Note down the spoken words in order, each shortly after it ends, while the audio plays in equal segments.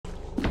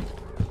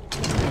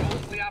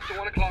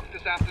1 o'clock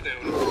this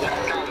afternoon,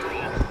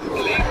 Gallery,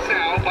 believed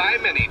now by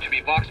many to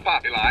be Vox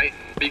Populi,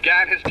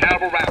 began his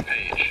terrible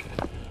rampage.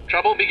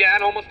 Trouble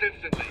began almost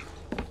instantly.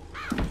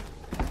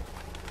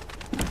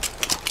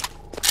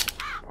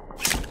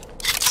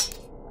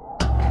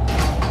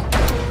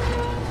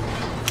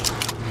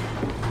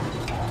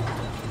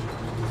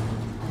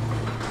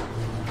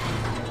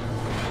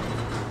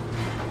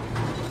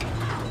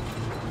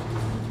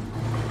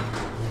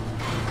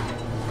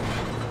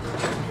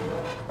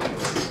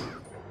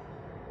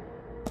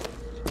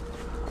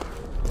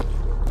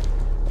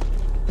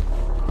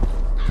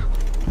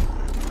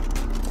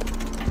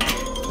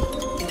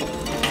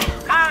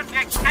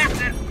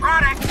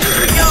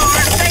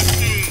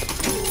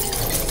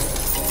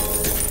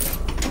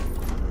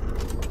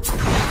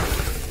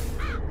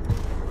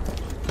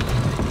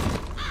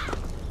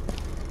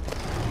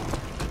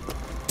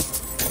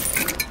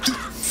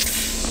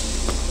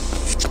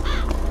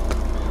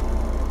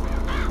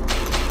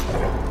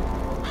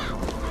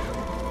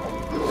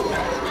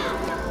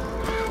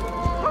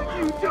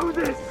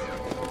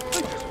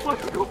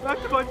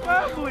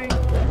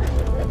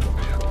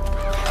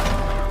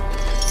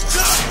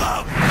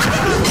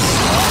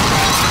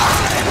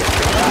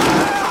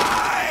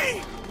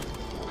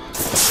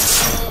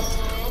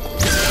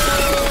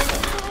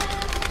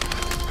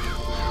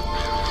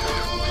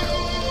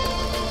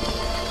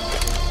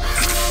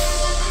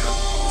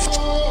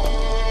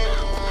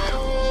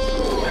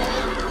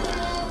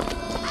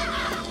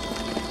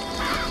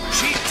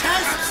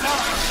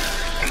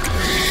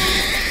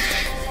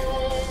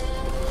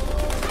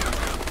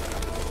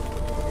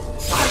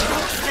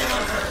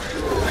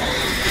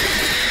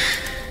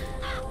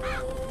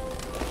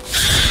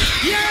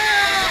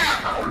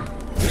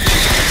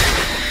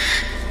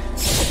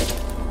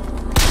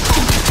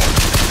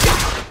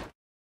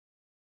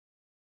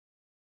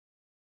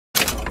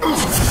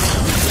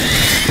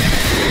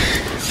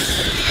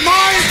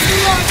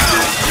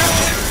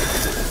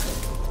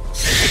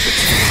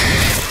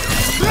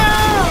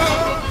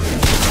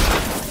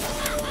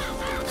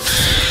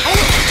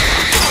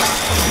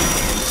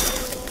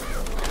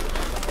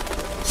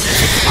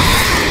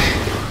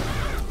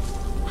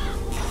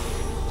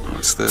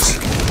 What's this?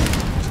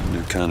 A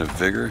new kind of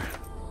vigor?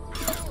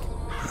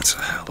 That's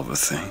a hell of a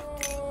thing.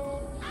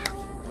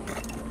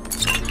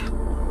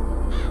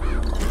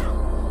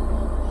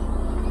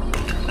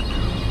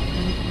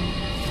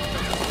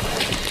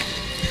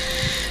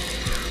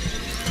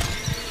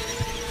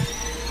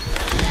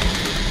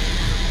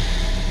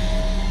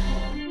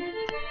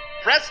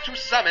 Press to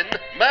summon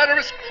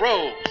murderous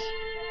crows.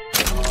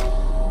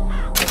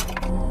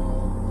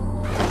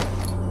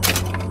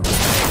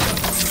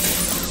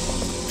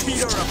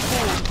 You're a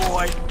fool,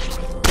 boy.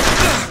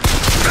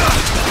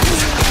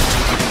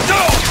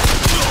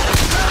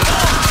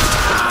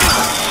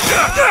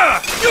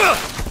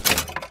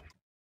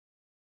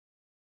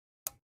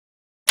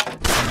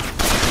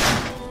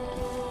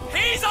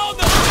 He's on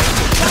the...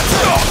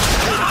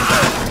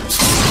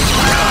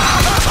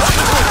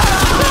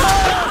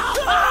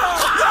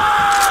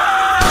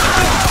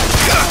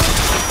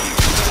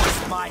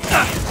 my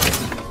hand.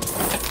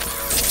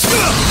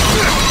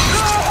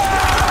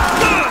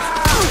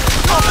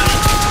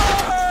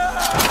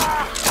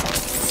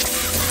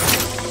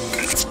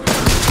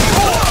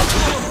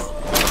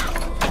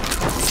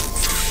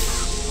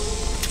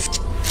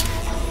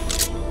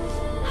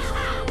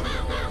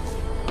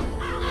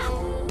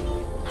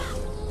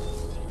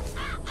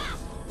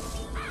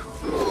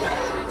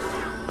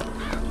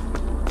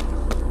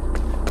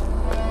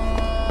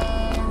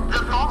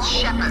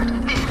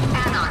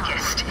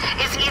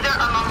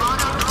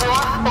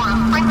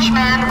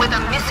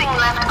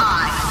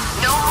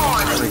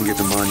 They can get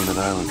to Monument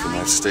Island from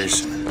that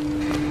station.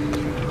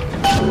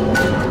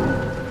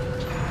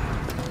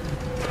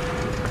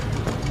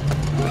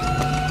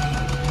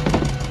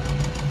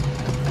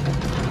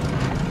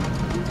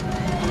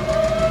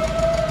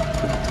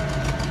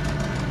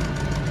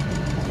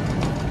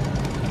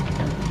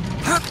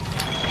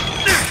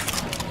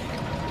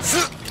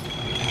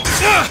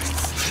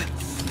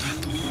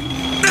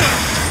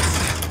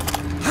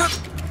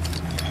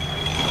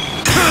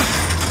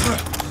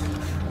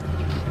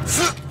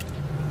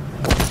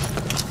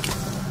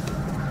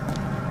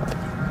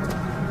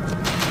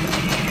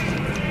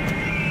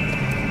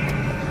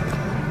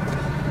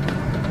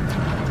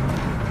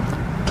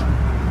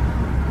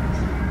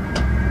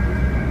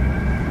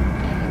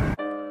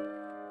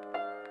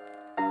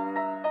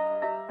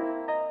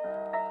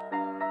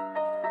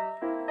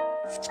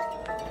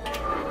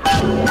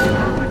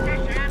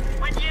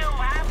 When you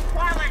have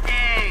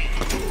quality.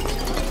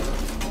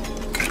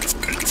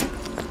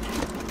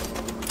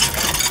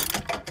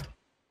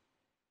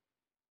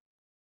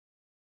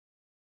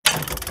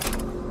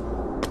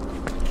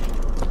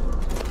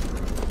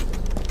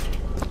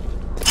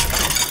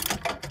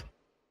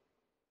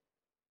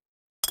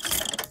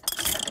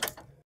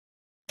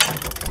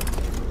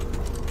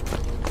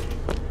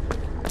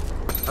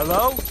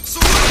 Hello?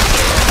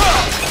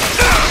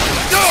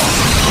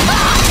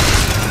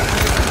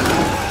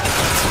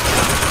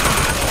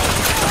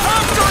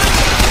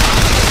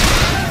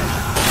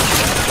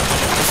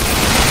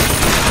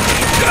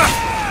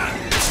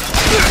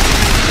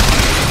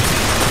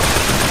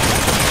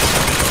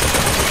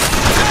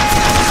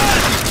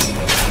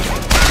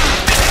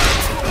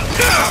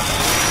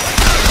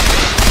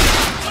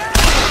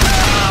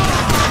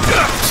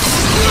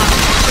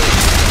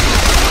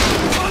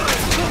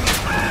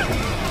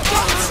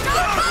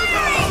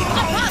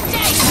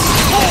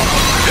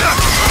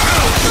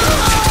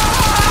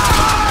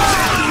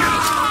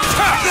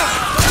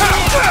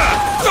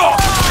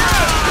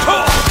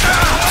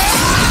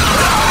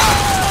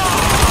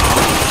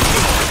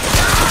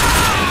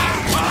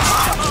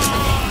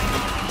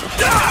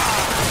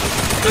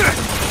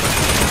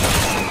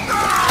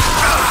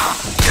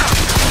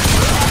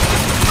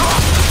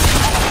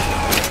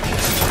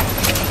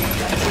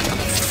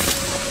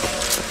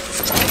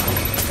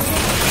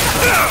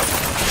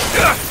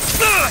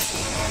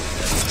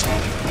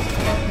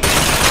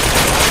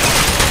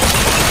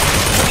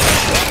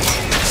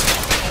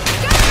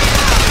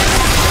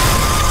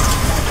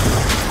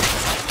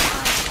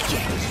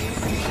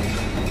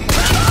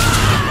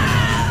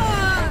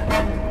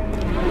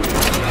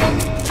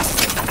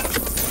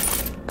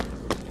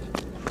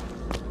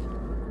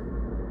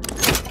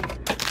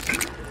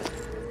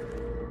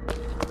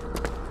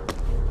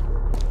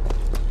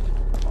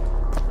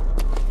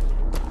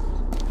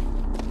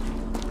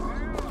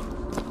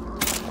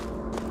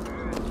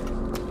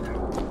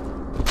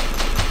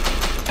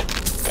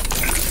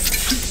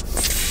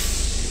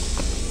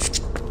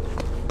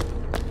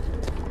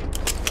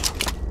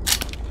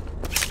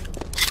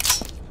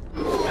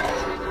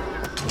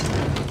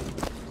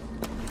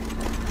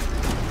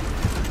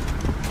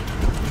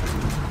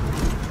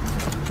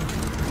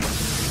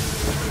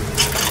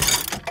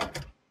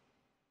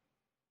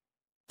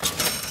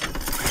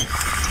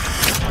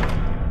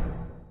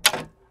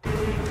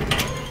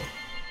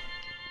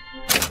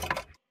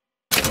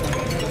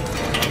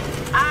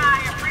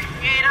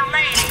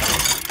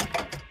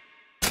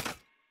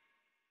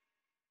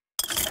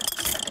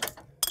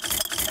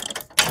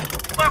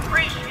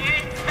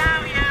 appreciate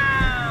value.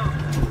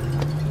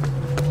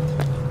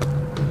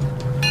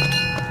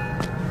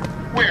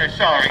 We're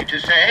sorry to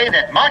say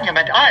that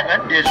Monument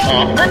Island is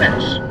off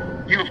limits.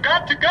 You've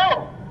got to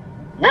go.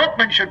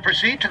 Workmen should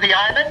proceed to the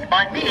island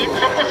by means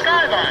of the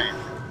skyline.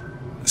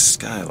 The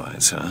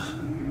skylines, huh?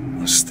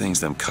 Those things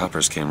them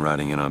coppers came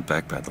riding in on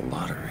back by the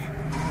lottery.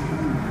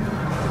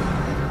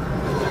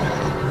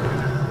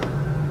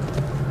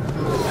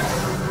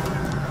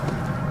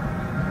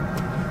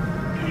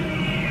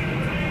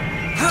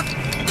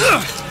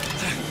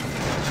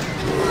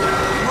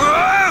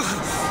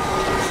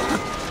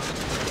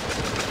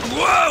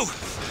 Whoa!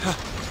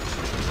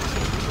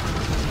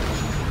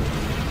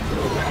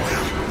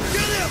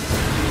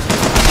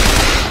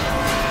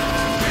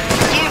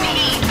 Give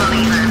heed,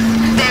 believers.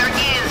 There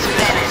is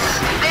menace.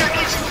 There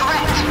is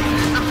threat.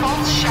 The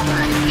false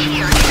shepherd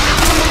here is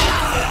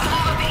full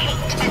of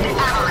hate and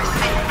avarice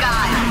and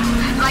guile,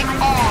 like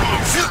all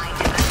his kind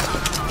in the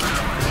sun.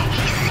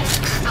 He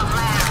seeks the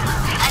lamb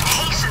and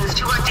hastens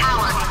to her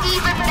tower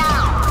even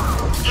now.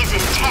 His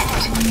intent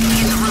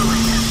is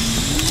ruin.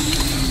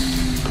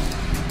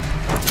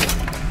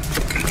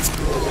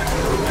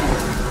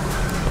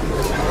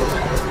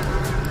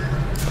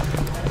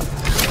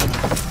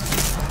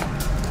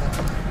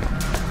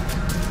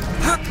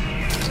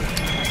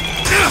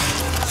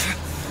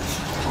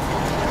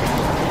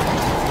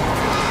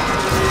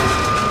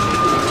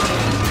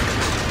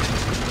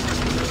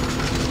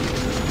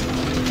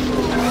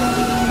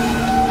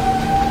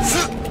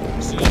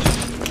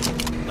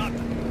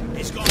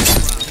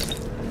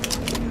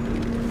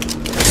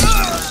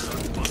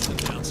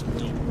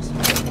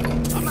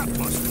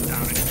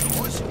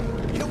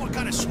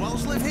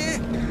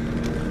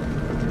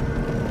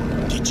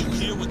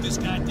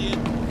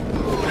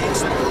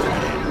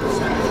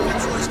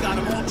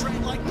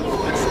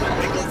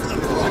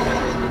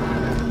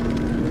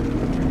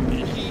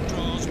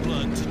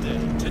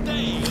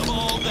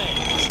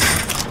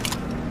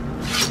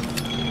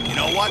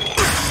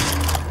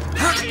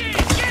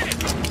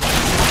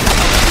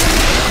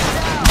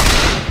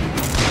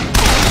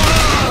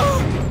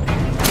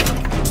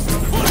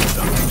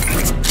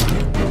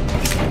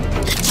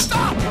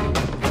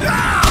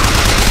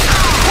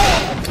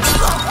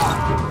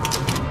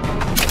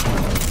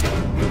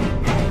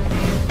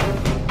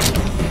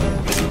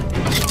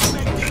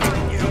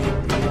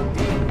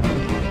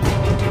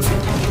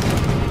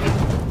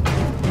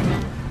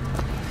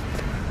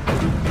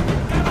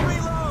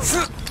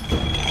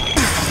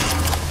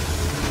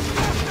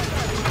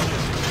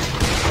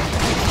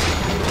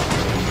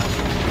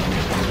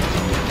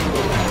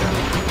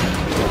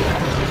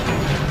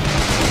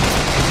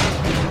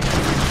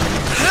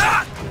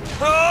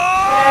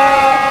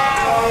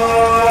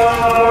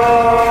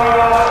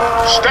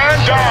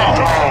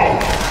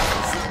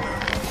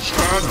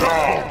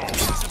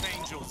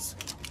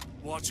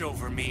 Watch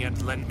over me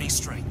and lend me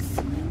strength.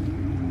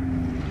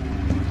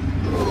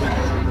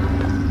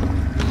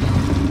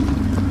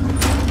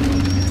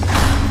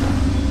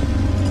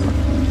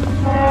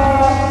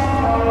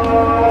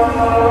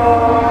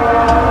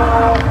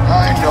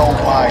 I know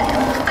why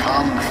you've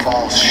come,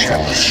 false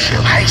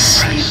shepherd. I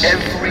see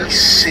every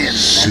sin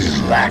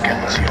that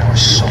blackens your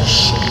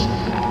soul.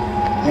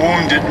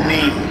 Wounded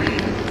knee,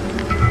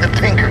 the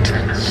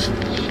Pinkertons,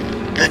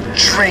 the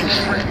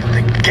drinking,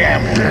 the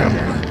gambling,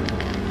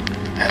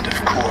 and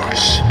of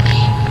course,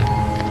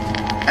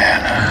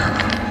 Anna.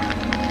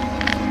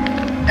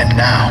 And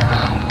now,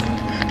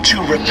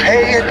 to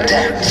repay a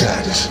debt,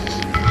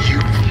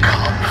 you've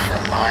come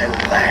for my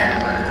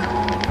land.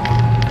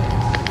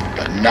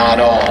 But not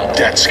all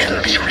debts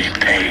can be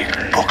repaid,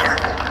 Booker.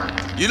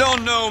 You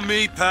don't know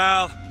me,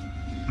 pal.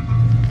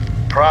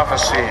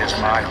 Prophecy is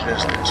my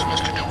business,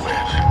 Mr.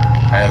 DeWitt.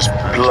 As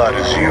blood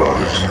is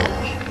yours.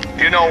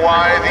 You know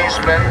why these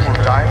men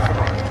will die for me?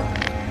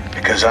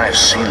 Because I have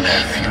seen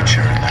their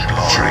future in the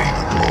glory,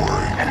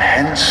 and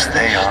hence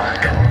they are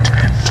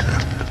content.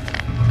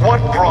 What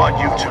brought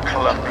you to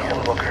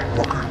Columbia, Booker?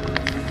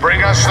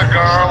 Bring us the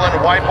girl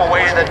and wipe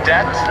away the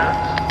debt?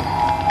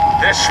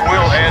 This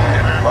will end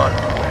in blood,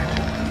 DeWitt.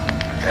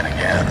 Then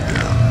again,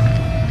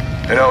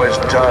 it always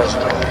does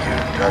with you,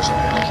 doesn't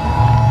it?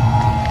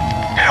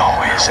 It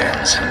always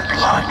ends in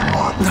blood.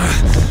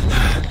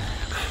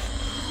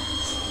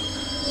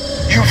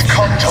 You've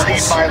come to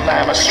lead my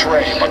lamb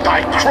astray, but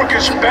thy crook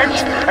is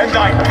bent and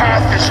thy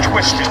path is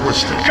twisted.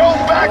 Go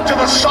back to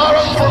the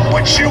Sodom from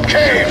which you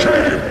came.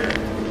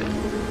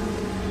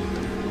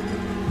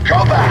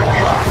 Go back.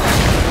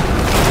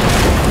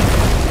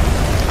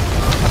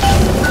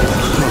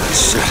 Holy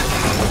shit.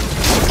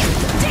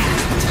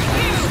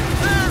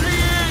 There he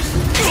is!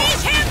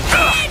 He's him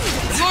in!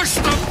 Push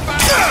them back!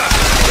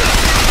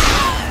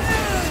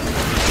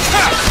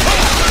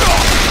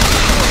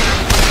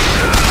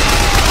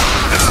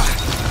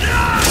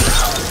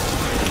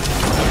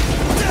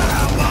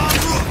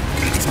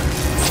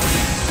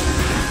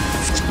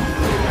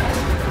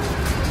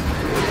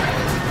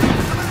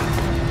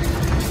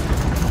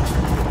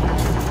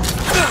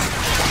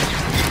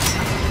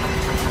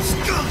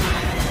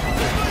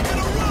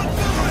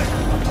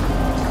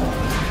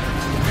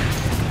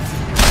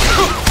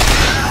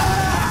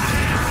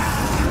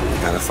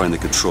 find the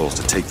controls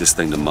to take this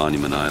thing to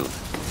Monument Island.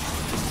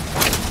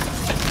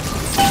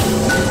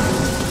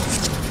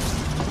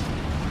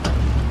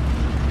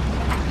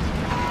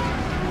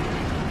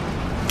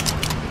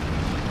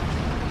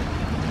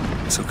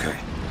 It's okay.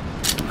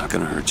 I'm not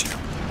gonna hurt you.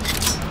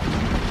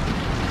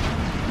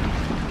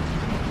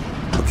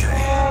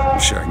 Okay, you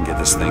sure I can get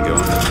this thing going?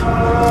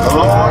 The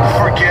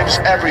Lord forgives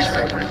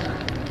everything.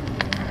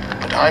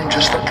 But I'm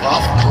just a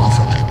prophet.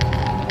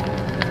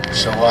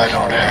 So I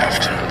don't have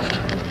to.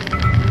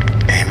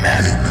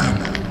 Amen.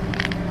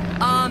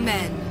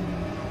 Amen.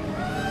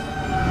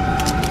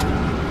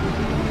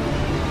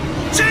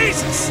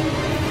 Jesus!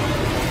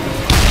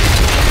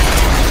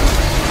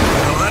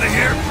 Hell out of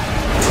here!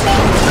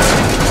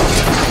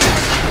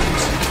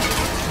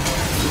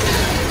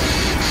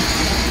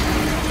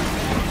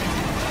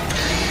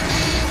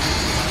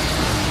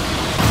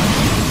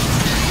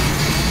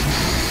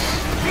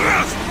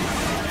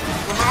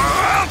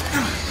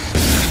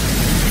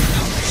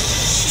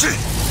 Shit!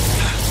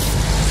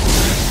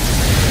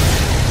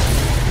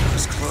 That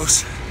was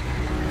close.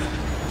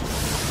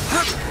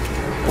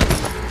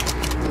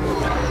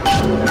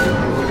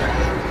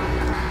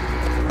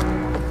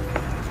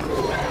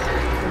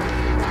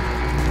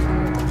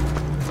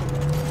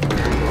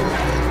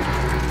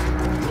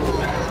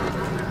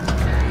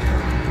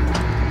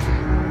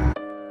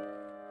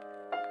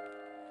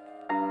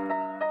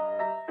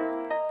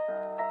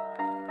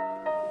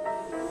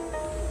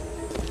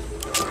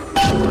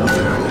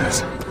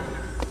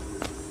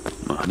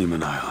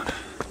 Monument Island.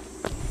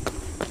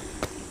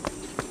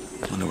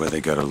 Wonder why they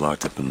got her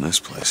locked up in this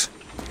place.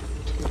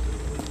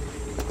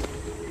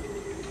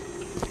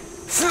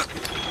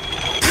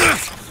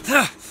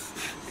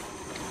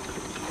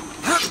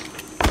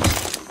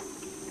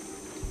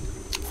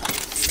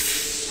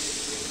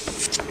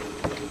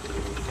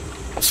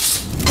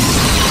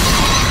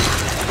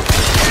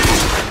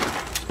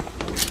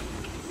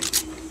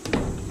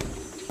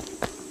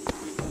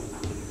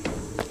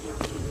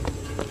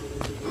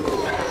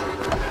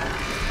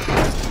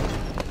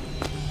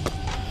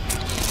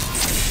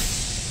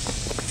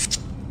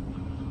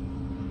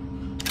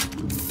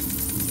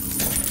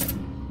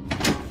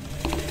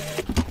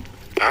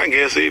 I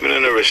guess even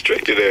in a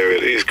restricted area,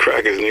 these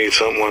crackers need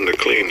someone to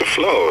clean the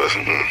floors.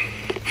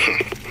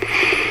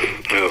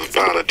 Those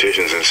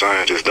politicians and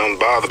scientists don't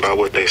bother about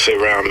what they say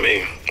around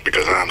me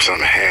because I'm some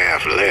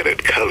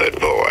half-leaded colored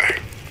boy.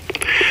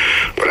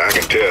 But I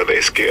can tell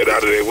they scared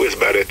out of their wits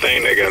by that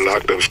thing they got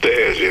locked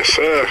upstairs. Yes,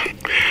 sir.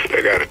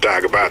 They got a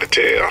tiger by the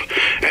tail,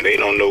 and they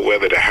don't know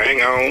whether to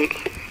hang on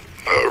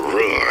or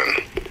run.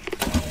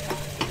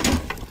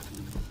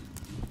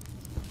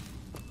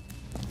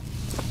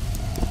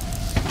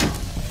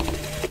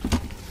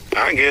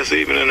 I guess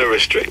even in a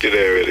restricted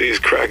area, these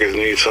crackers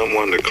need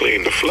someone to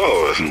clean the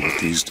floors. What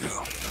these do?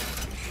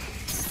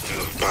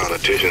 Those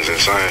politicians and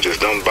scientists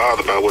don't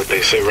bother about what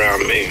they say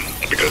around me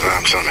because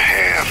I'm some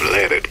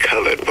half-leaded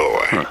colored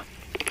boy. Huh.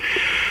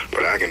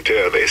 But I can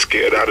tell they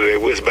scared out of their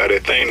wits by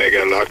that thing they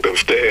got locked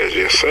upstairs.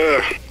 Yes,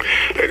 sir.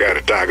 They got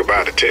a tiger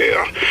by the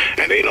tail,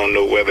 and they don't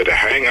know whether to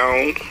hang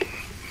on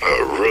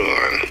or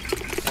run.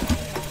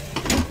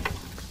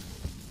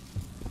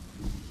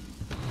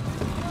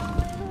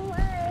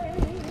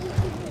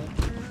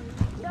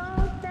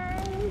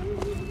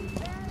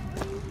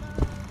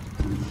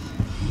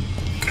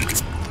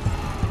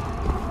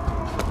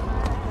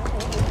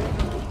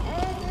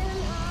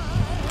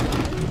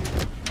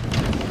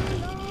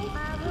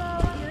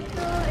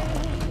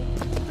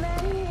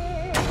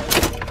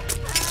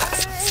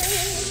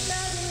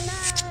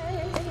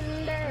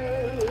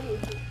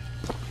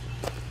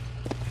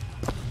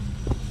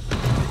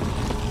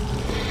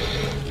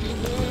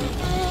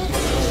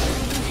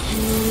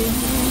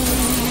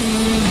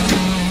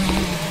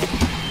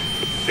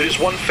 It is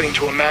one thing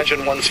to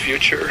imagine one's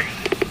future,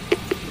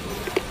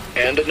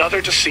 and another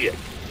to see it.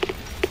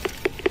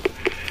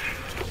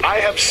 I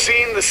have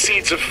seen the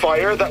seeds of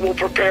fire that will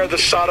prepare the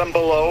Sodom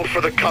below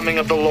for the coming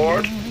of the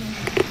Lord.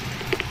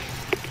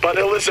 But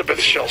Elizabeth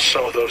shall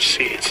sow those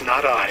seeds,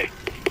 not I.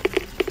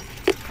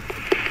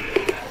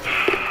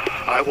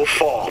 I will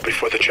fall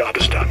before the job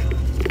is done.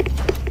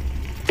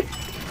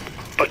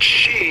 But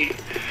she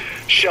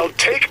shall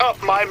take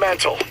up my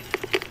mantle.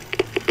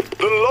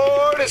 The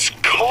Lord is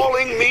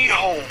calling me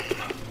home.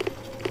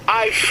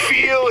 I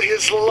feel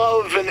his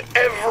love in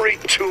every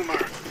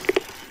tumor,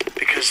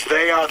 because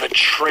they are the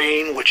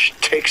train which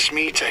takes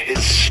me to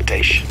his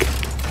station.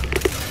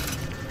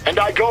 And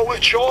I go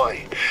with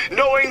joy,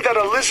 knowing that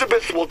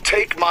Elizabeth will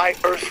take my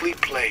earthly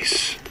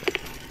place.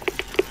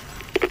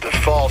 But the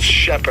false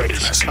shepherd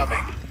is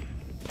coming.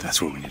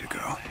 That's where we need to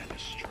go.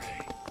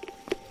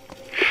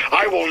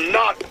 I will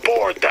not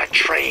board that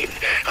train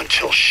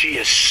until she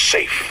is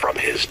safe from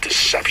his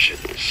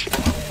deceptions.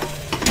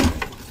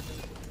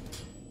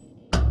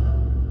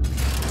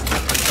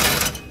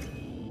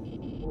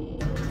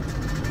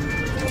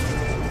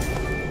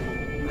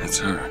 That's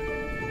her.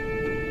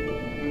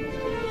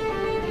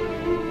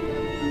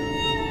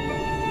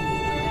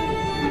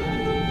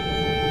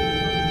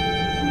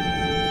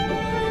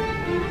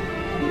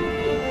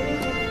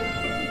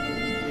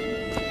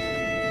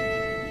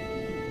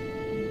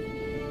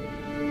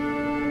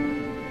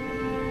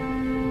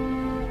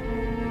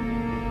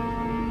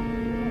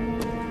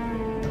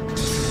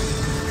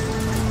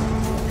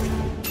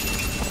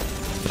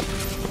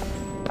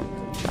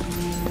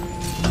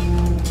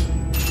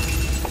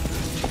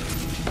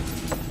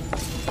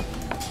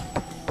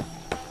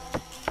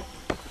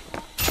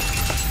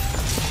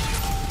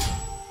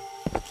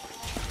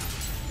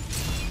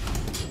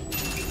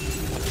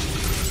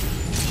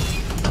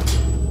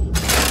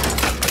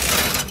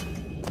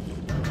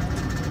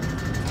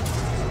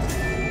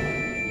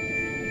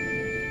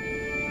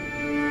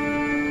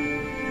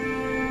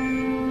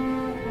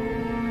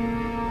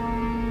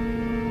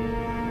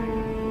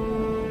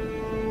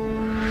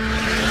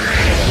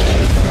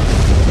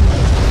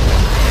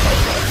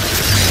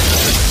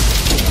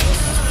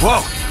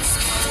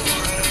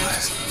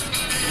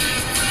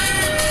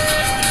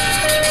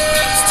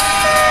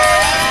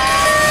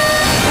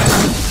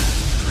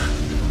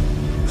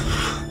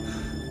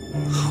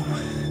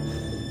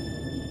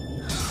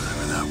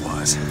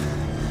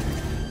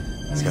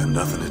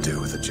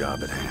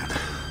 job at hand.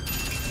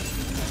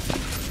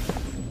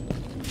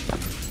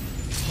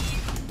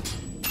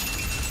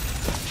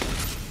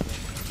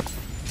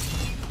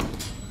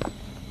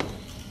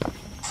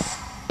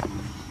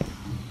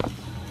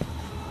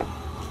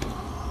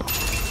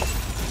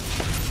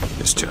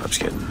 This job's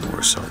getting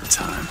worse all the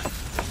time.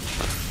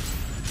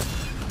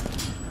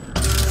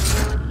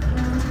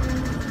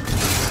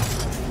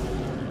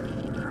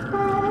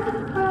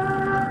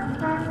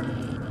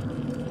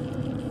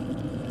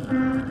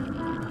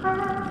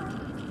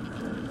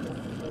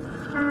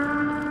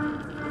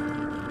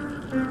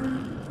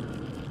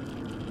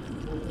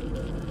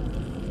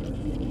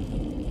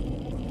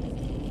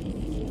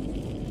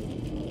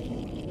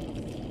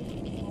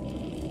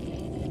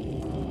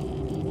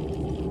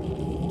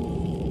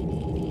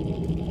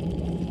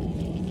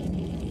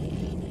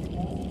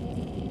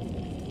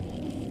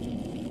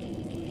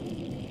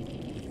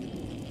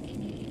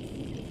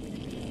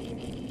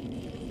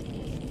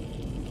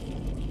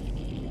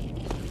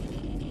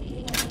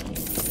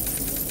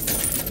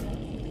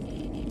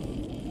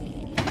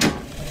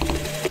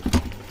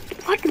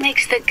 What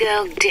makes the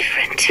girl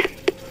different?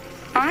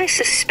 I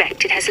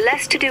suspect it has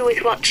less to do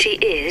with what she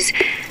is,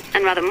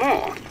 and rather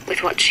more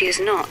with what she is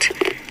not.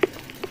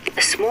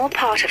 A small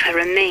part of her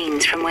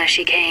remains from where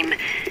she came.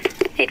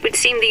 It would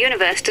seem the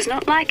universe does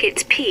not like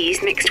its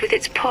peas mixed with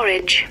its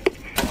porridge.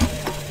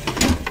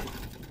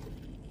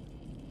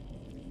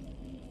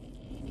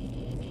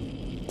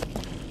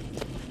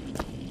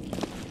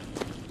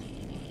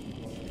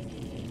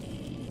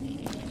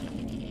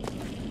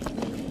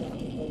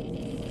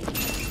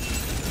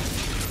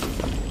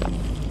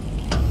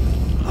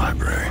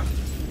 Library.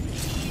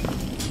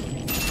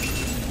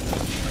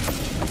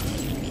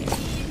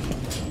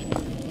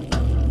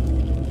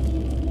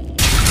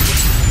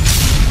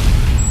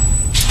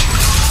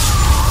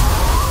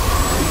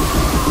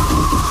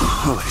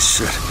 Holy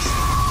shit.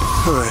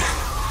 Alright,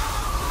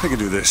 I can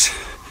do this.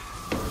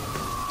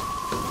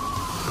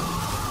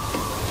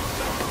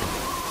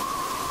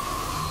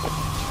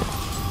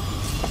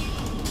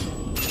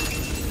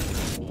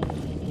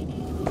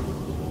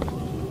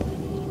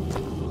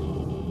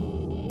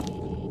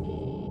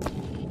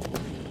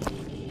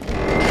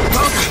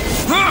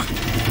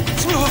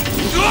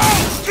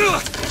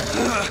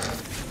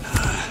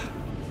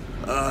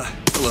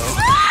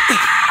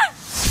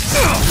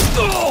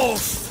 Hello.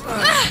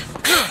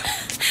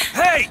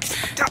 Hey!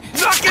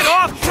 Knock it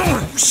off!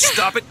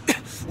 Stop it!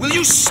 Will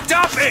you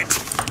stop it?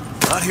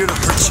 Not here to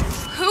hurt you.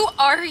 Who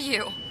are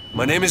you?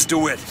 My name is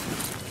DeWitt.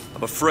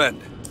 I'm a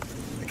friend.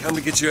 I come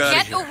to get you out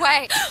of here. Get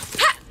away!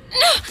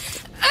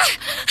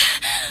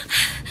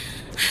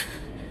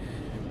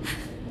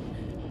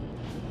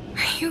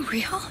 Are you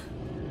real?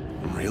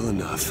 I'm real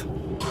enough.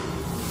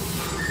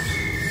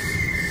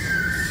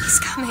 He's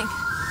coming.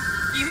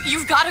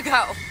 You've gotta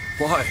go.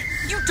 Why?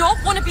 You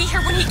don't want to be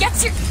here when he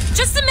gets here.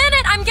 Just a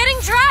minute, I'm getting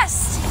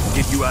dressed. I'll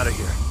get you out of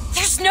here.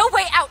 There's no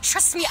way out.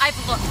 Trust me, I've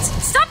looked.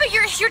 Stop it,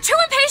 you're too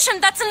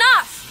impatient. That's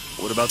enough.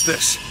 What about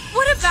this?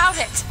 What about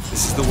it?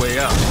 This is the way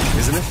out,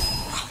 isn't it?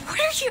 What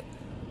are you...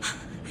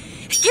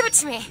 Give it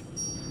to me.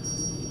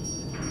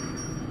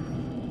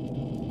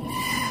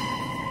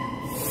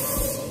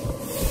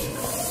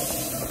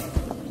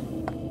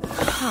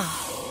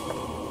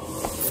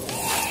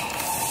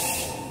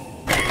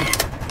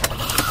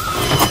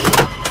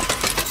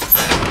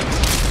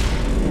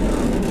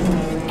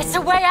 It's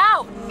a way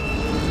out.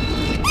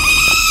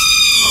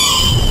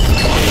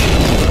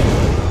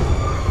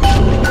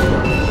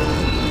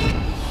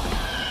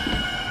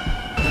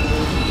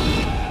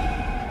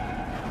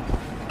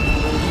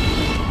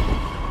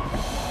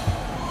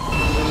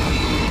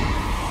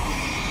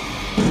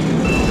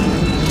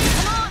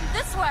 Come on,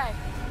 this way.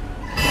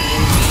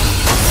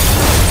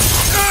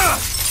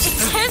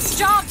 It's his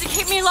job to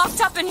keep me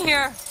locked up in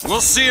here.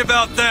 We'll see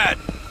about that.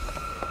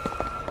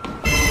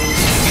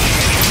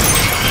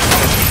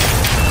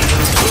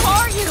 Who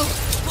are you?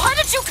 Why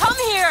did you come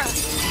here?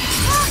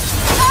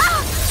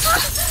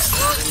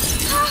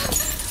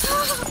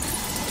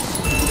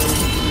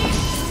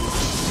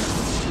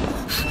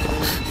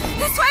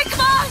 This way,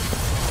 come on!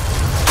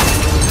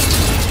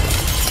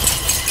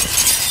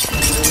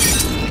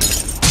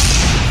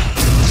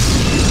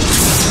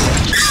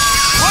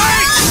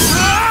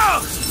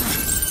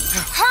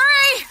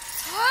 Hurry!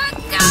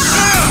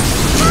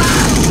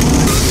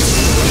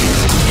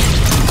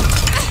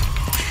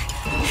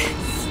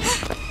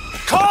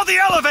 Call the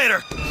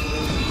elevator!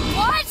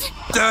 What?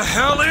 The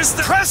hell is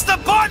the... Press the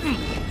button!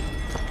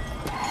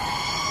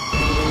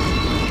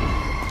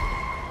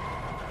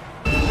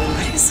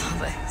 What is all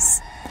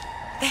this?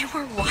 They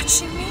were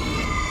watching me?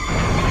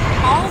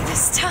 All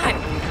this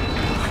time?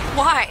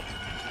 Why?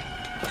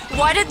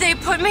 Why did they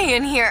put me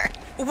in here?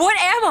 What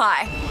am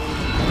I?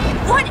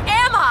 What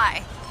am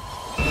I?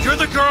 You're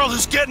the girl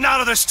who's getting out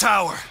of this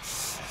tower.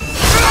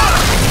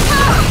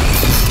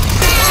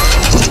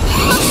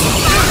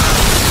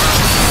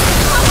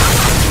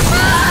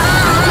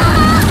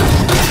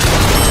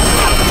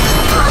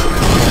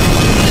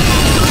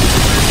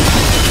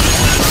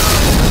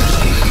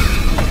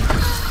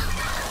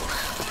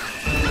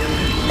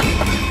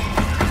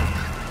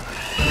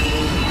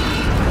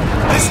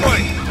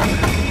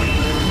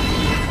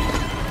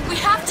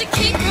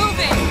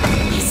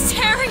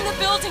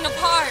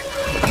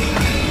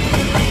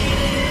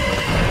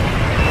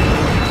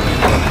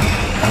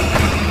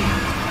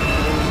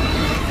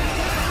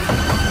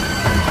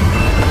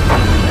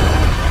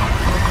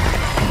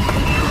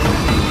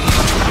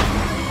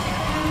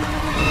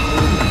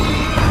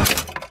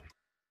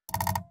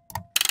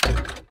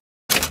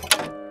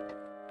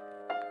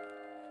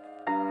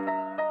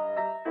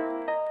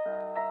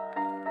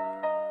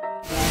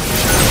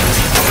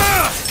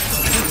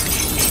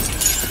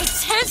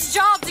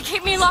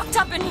 locked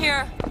up in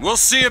here. We'll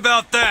see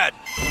about that.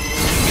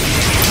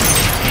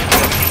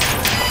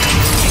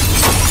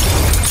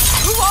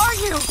 Who are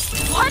you?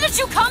 Why did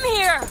you come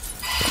here?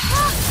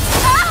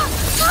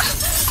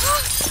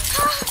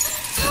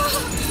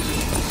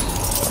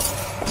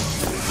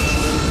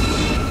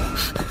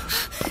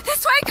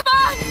 This way, come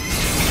on!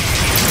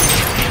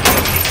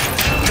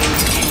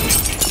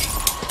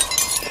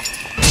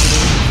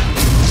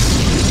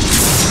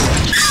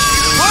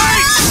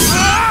 Wait!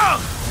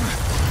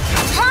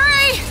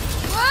 Hurry!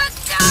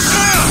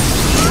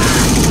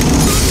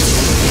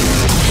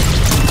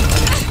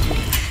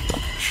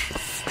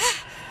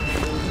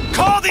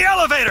 Call the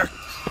elevator!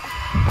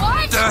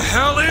 What? The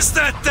hell is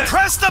that thing?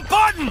 Press the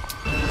button!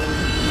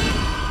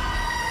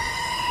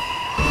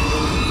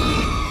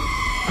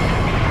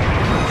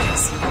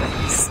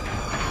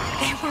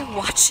 They were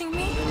watching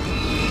me?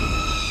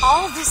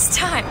 All this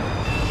time?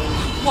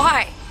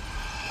 Why?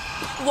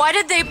 Why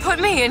did they put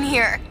me in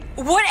here?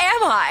 What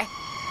am I?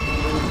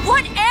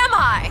 What am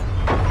I?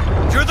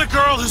 You're the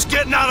girl who's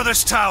getting out of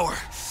this tower.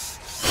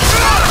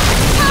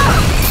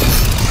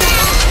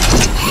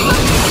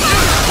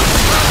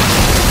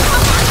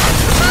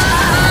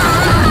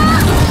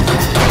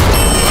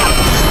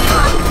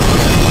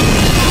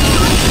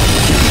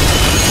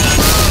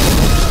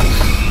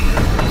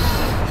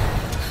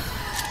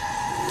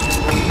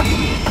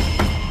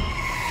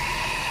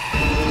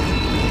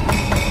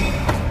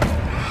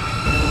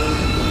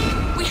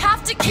 We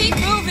have to keep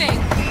moving.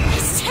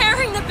 He's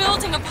tearing the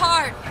building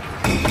apart.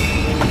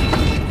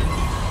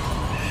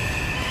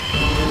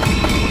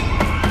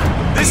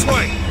 This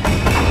way!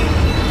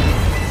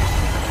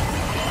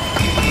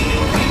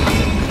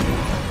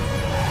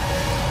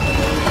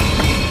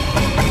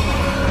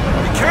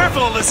 Be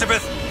careful,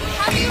 Elizabeth!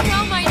 How do you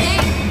know my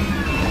name?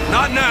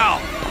 Not now!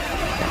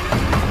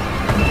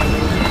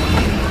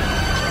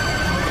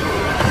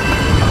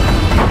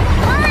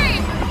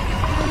 Hurry!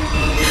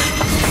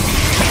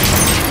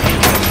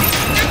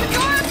 There's a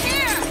door up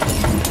here!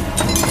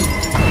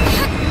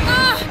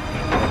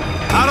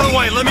 Out of the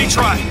way, let me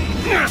try.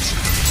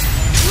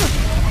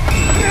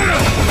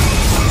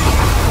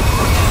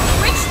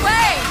 Which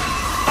way?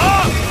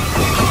 Up!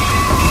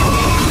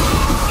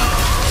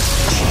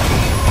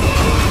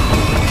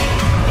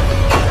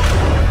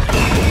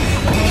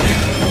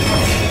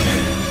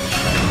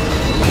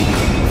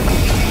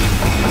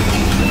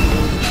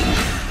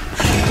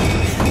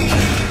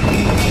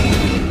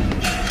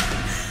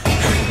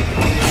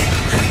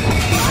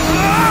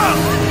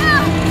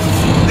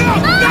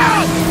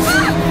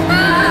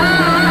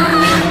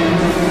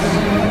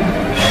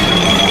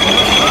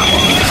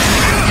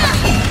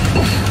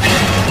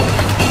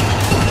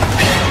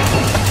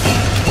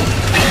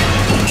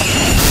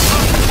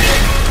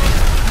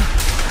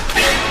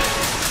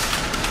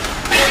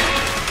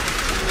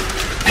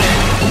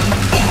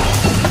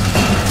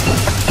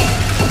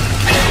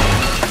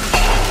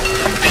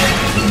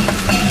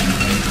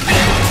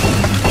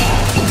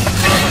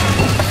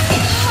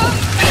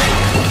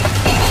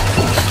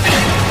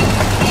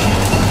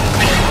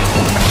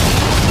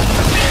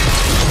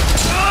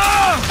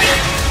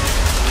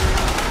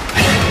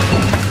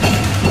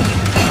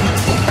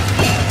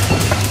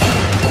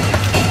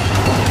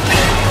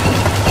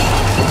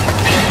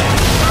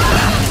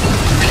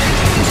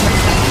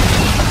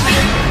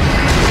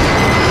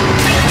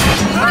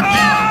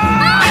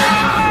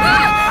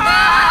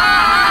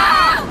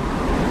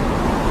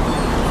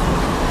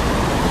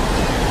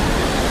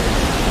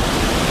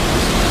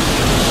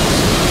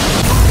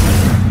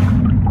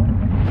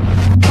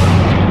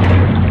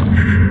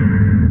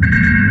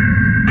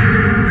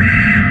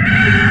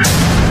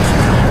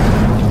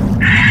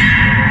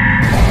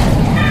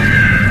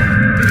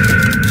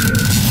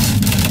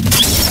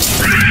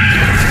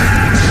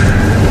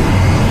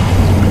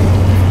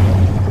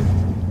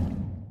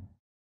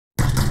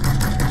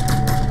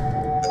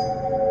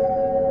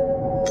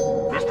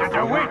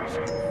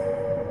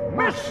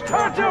 Mr.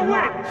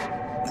 DeWitt!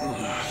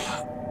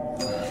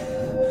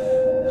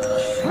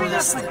 Clean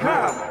up the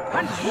curb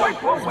and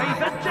wipe away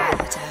the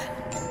debt!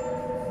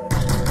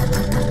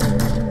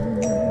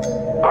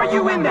 Are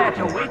you in there,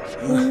 DeWitt?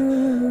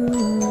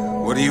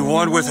 What do you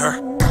want with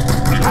her?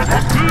 We had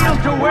a deal,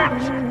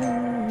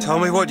 DeWitt! Tell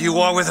me what you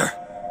want with her.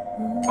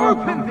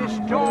 Open this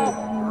door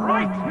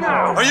right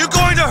now! Are you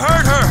going to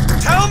hurt her?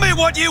 Tell me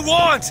what you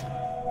want!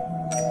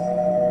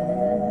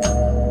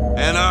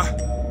 Anna?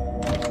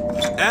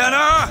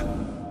 Anna!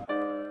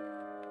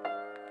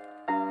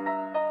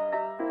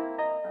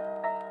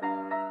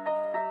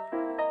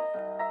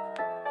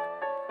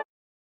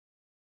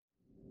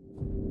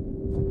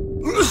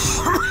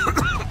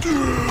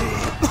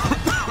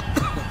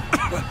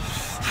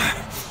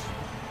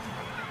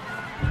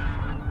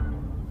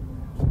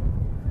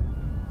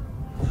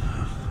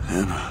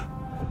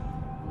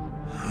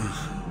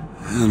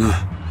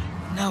 Anna.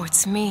 No,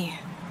 it's me,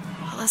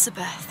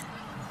 Elizabeth.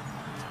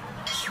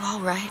 You all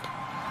right?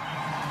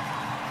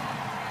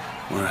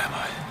 Where am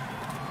I?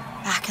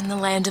 Back in the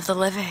land of the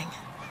living.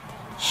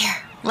 Here,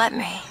 let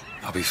me.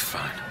 I'll be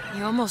fine.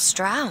 You almost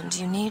drowned.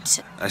 You need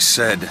to... I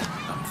said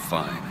I'm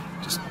fine.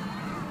 Just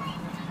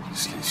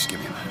Just give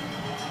me a minute.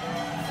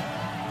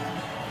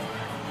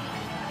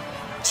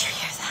 Do you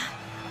hear that?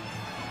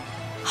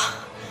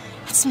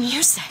 It's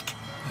music.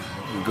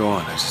 Go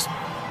on, I just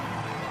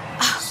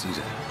need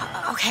to...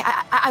 Okay,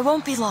 I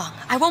won't be long.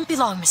 I won't be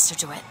long, Mr.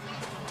 DeWitt.